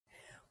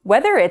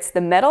Whether it's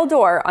the metal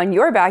door on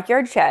your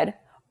backyard shed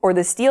or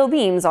the steel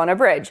beams on a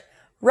bridge,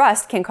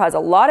 rust can cause a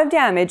lot of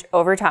damage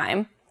over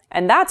time,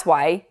 and that's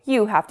why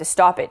you have to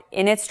stop it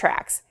in its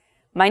tracks.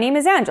 My name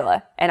is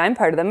Angela, and I'm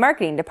part of the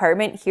marketing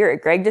department here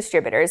at Gregg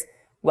Distributors.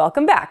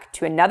 Welcome back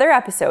to another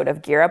episode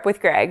of Gear Up with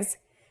Gregg.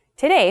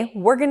 Today,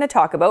 we're going to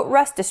talk about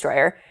Rust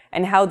Destroyer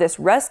and how this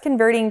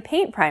rust-converting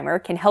paint primer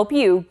can help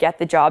you get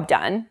the job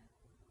done.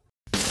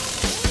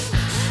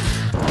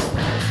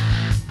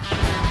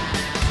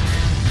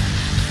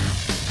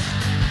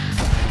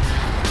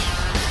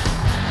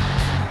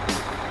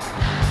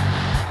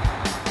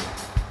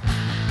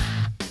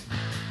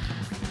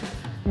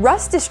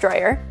 Rust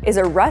Destroyer is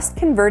a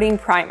rust-converting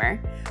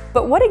primer.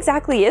 But what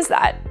exactly is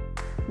that?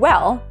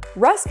 Well,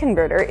 rust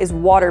converter is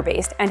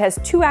water-based and has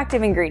two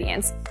active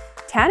ingredients,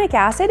 tannic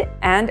acid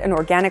and an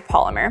organic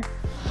polymer.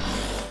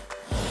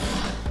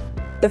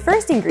 The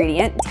first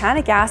ingredient,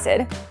 tannic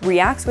acid,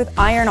 reacts with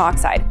iron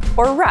oxide,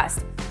 or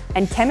rust,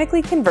 and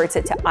chemically converts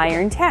it to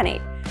iron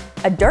tannate,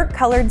 a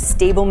dark-colored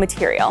stable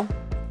material.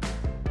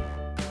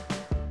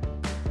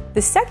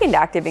 The second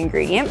active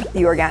ingredient,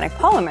 the organic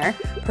polymer,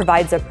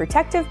 provides a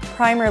protective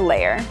primer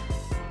layer.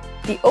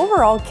 The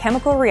overall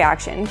chemical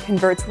reaction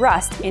converts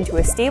rust into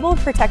a stable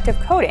protective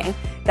coating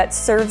that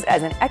serves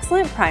as an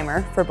excellent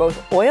primer for both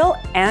oil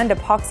and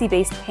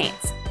epoxy-based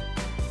paints.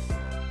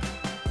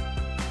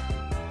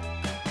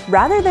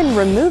 Rather than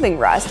removing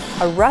rust,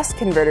 a rust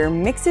converter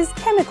mixes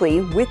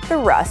chemically with the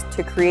rust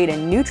to create a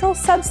neutral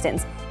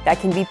substance that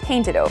can be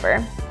painted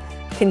over,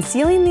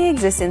 concealing the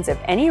existence of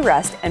any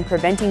rust and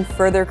preventing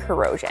further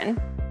corrosion.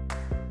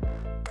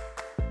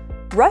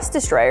 Rust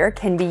Destroyer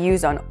can be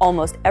used on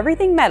almost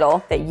everything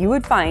metal that you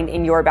would find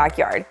in your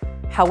backyard.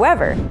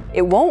 However,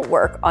 it won't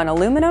work on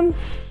aluminum,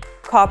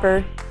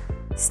 copper,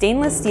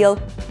 stainless steel,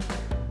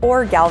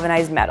 or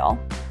galvanized metal.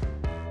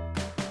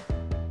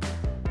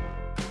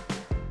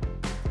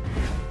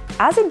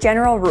 As a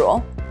general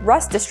rule,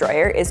 Rust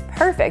Destroyer is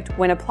perfect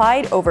when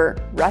applied over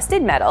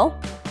rusted metal,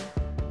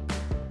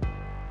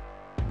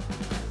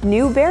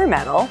 new bare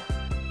metal,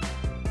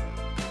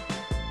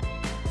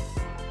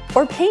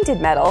 or painted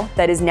metal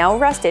that is now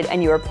rusted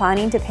and you are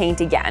planning to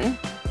paint again.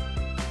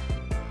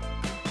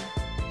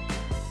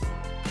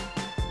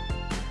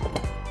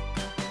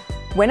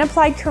 When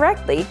applied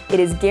correctly, it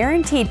is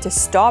guaranteed to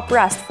stop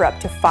rust for up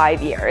to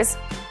 5 years.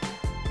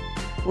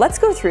 Let's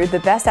go through the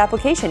best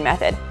application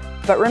method,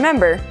 but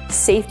remember,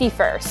 safety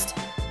first.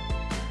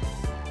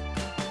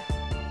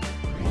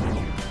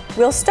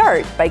 We'll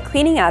start by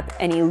cleaning up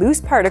any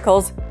loose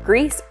particles,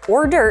 grease,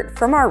 or dirt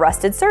from our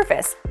rusted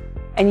surface,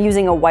 and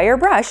using a wire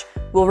brush,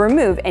 we'll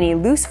remove any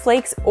loose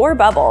flakes or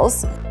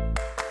bubbles.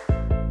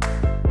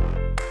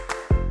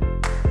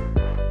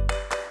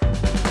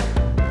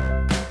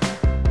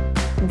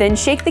 Then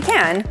shake the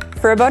can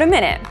for about a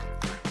minute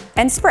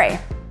and spray.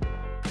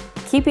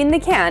 Keeping the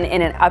can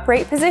in an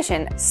upright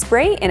position,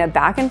 spray in a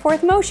back and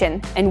forth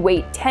motion and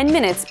wait 10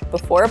 minutes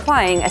before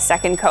applying a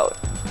second coat.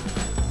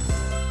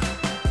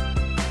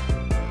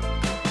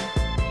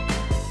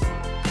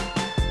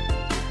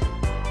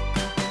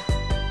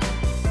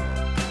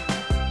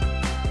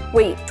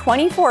 Wait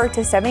 24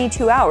 to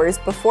 72 hours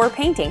before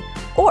painting,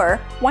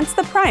 or once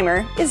the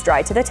primer is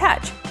dry to the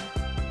touch.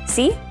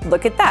 See,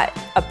 look at that,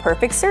 a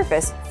perfect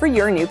surface for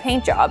your new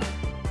paint job.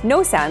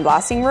 No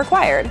sandblasting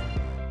required.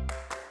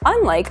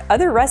 Unlike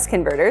other rust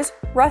converters,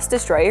 Rust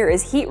Destroyer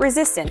is heat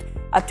resistant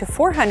up to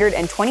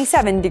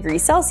 427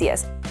 degrees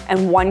Celsius,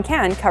 and one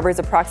can covers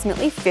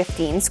approximately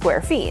 15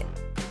 square feet.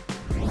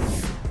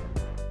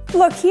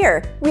 Look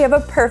here, we have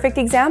a perfect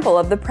example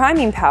of the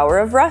priming power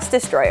of Rust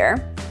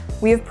Destroyer.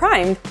 We have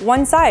primed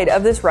one side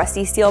of this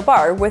rusty steel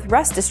bar with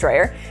Rust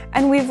Destroyer,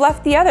 and we've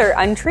left the other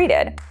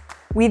untreated.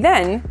 We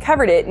then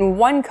covered it in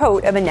one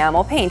coat of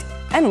enamel paint,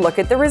 and look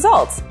at the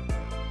results.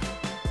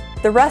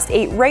 The rust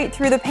ate right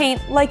through the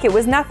paint like it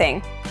was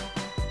nothing.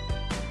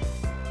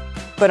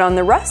 But on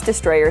the Rust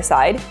Destroyer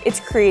side, it's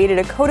created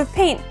a coat of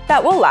paint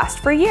that will last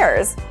for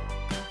years.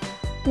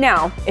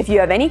 Now, if you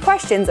have any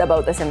questions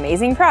about this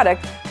amazing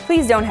product,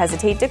 please don't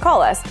hesitate to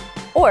call us.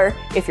 Or,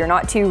 if you're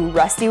not too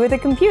rusty with a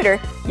computer,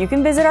 you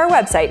can visit our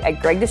website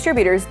at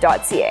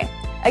greggdistributors.ca.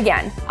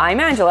 Again, I'm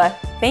Angela.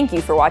 Thank you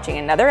for watching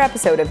another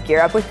episode of Gear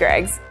Up with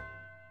Gregg.